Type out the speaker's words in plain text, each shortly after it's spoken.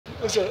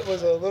Was it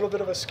a little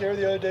bit of a scare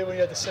the other day when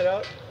you had to sit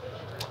out?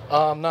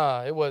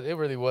 Nah, it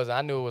really wasn't.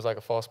 I knew it was like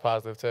a false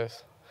positive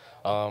test.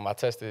 I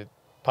tested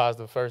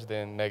positive first,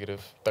 then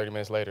negative 30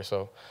 minutes later.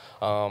 So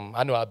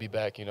I knew I'd be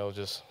back.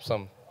 Just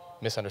some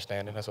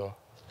misunderstanding. That's all.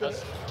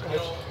 How's,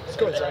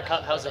 Go ahead, Zach.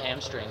 how's the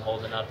hamstring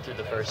holding up through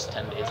the first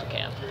 10 days of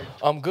camp?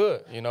 I'm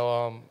good.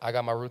 I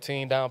got my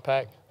routine down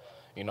packed.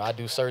 I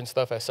do certain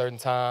stuff at certain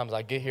times.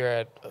 I get here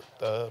at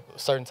a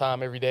certain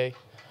time every day.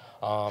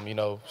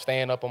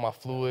 Staying up on my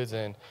fluids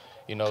and,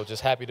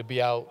 just happy to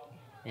be out,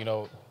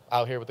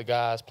 out here with the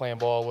guys, playing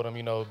ball with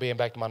them, being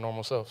back to my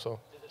normal self.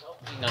 So.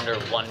 Being under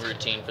one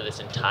routine for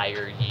this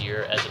entire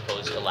year as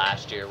opposed to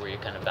last year where you're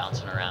kind of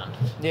bouncing around?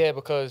 Yeah,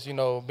 because,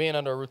 being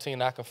under a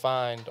routine I can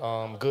find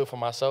good for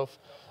myself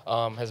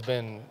has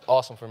been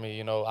awesome for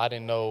me. I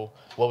didn't know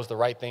what was the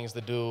right things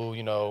to do,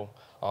 do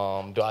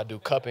I do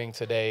cupping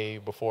today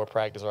before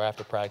practice or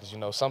after practice?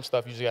 Some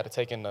stuff you just got to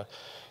take in the,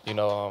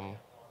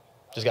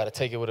 just got to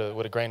take it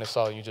with a grain of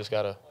salt. You just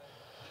got to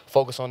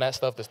focus on that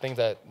stuff, the things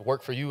that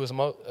work for you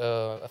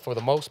for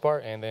the most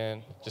part, and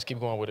then just keep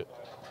going with it.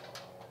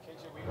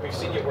 We've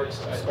seen you work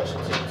some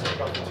special teams,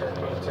 punt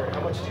return.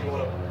 How much do you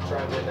want to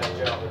try and win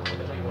that job and be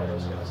one of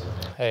those guys?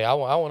 Hey, I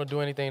want to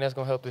do anything that's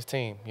going to help this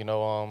team.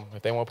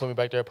 If they want to put me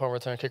back there, punt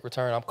return, kick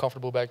return, I'm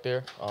comfortable back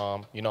there.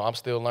 I'm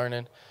still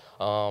learning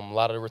a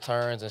lot of the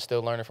returns and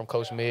still learning from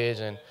Coach Midge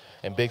and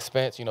Big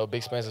Spence.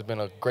 Big Spence has been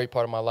a great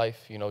part of my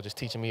life, just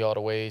teaching me all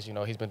the ways.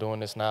 He's been doing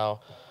this now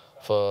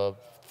for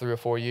 3 or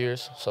 4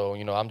 years. So,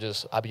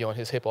 I be on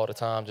his hip all the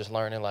time, just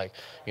learning, like,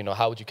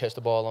 how would you catch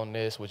the ball on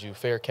this? Would you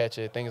fair catch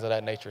it? Things of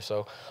that nature.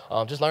 So,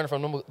 just learning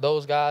from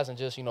those guys and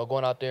just,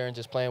 going out there and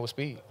just playing with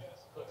speed.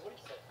 For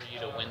you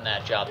to win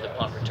that job, the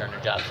punt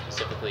returner job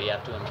specifically, you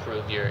have to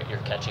improve your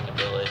catching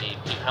ability.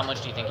 How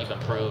much do you think you've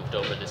improved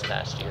over this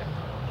past year?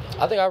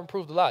 I think I've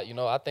improved a lot.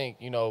 I think,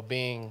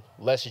 being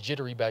less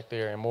jittery back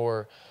there and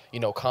more,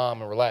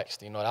 calm and relaxed.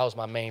 That was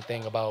my main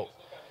thing about,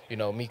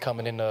 me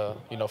coming into,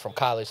 from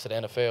college to the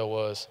NFL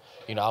was,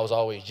 I was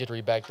always jittery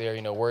back there,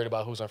 worried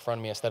about who's in front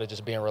of me instead of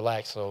just being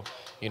relaxed. So,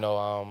 I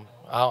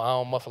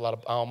don't muff a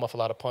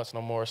lot of punts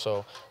no more,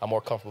 so I'm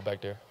more comfortable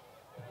back there.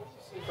 What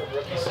do you see from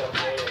rookie Seth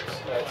James?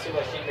 It seemed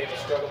like he maybe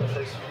struggled the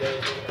first few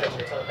days, maybe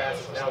catching a ton of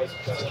passes. Now he's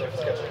catching a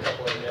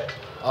couple every day.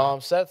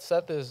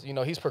 Seth is,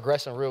 he's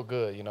progressing real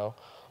good,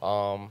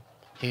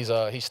 He's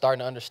starting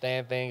to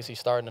understand things. He's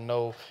starting to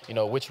know,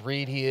 which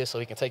read he is so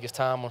he can take his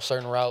time on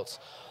certain routes.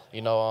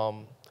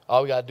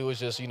 All we got to do is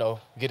just,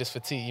 get his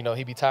fatigue.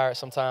 He be tired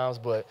sometimes,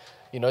 but,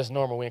 it's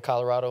normal. We're in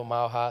Colorado,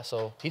 mile high,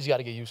 so he's got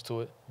to get used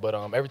to it. But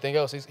everything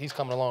else, he's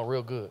coming along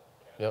real good.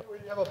 Yep.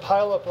 When you have a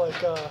pileup like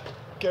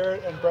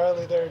Garrett and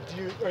Bradley there,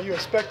 are you a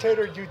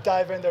spectator or do you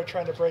dive in there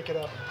trying to break it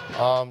up?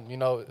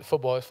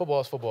 Football is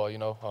football.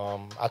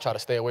 I try to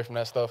stay away from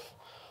that stuff.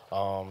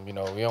 We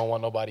don't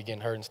want nobody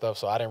getting hurt and stuff,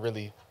 so I didn't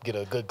really get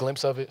a good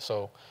glimpse of it.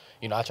 So,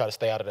 I try to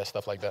stay out of that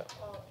stuff like that.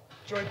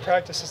 Joint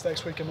practices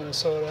next week in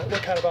Minnesota.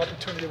 What kind of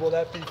opportunity will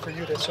that be for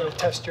you to sort of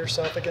test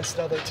yourself against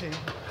another team?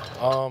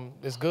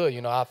 It's good.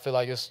 I feel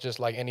like it's just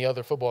like any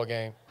other football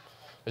game.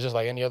 It's just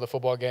like any other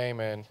football game,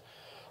 and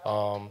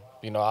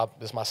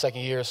this is my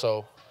second year,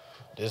 so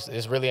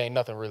this really ain't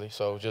nothing really.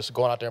 So just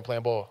going out there and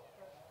playing ball.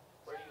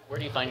 Where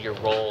do you find your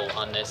role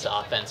on this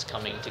offense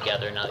coming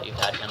together now that you've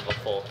had kind of a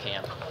full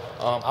camp?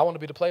 I want to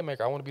be the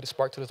playmaker. I want to be the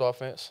spark to this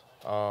offense.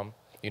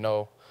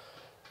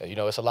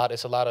 It's a lot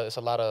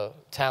of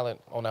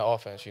talent on that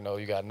offense.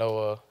 You got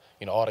Noah,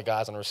 all the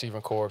guys on the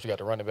receiving corps. You got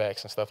the running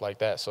backs and stuff like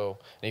that. So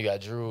then you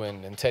got Drew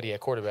and Teddy at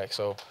quarterback.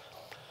 So,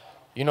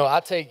 I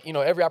take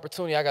every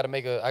opportunity. I got to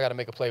make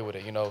a play with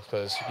it.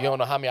 Because you don't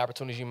know how many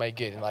opportunities you might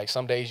get. And like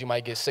some days you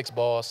might get 6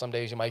 balls, some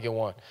days you might get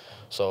 1.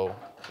 So,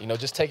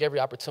 just take every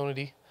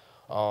opportunity.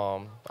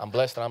 I'm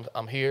blessed that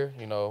I'm here.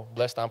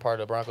 Blessed that I'm part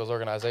of the Broncos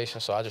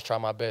organization. So I just try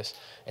my best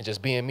and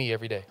just being me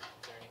every day.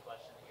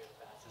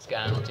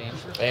 Guy on the team?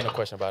 Ain't no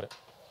question about it.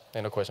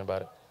 Ain't no question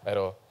about it at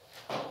all.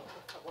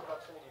 What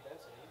about Trinity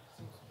Benson?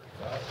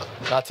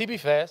 Now, TB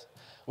fast.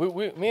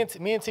 Me and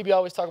TB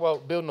always talk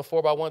about building a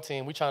 4x1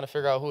 team. We trying to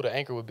figure out who the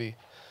anchor would be.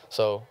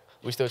 So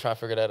we still trying to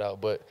figure that out.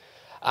 But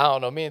I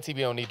don't know. Me and TB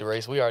don't need to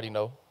race. We already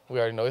know.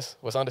 It's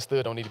what's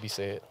understood don't need to be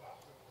said.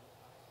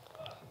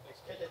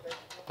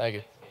 Thank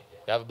you.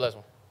 You have a blessed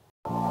one.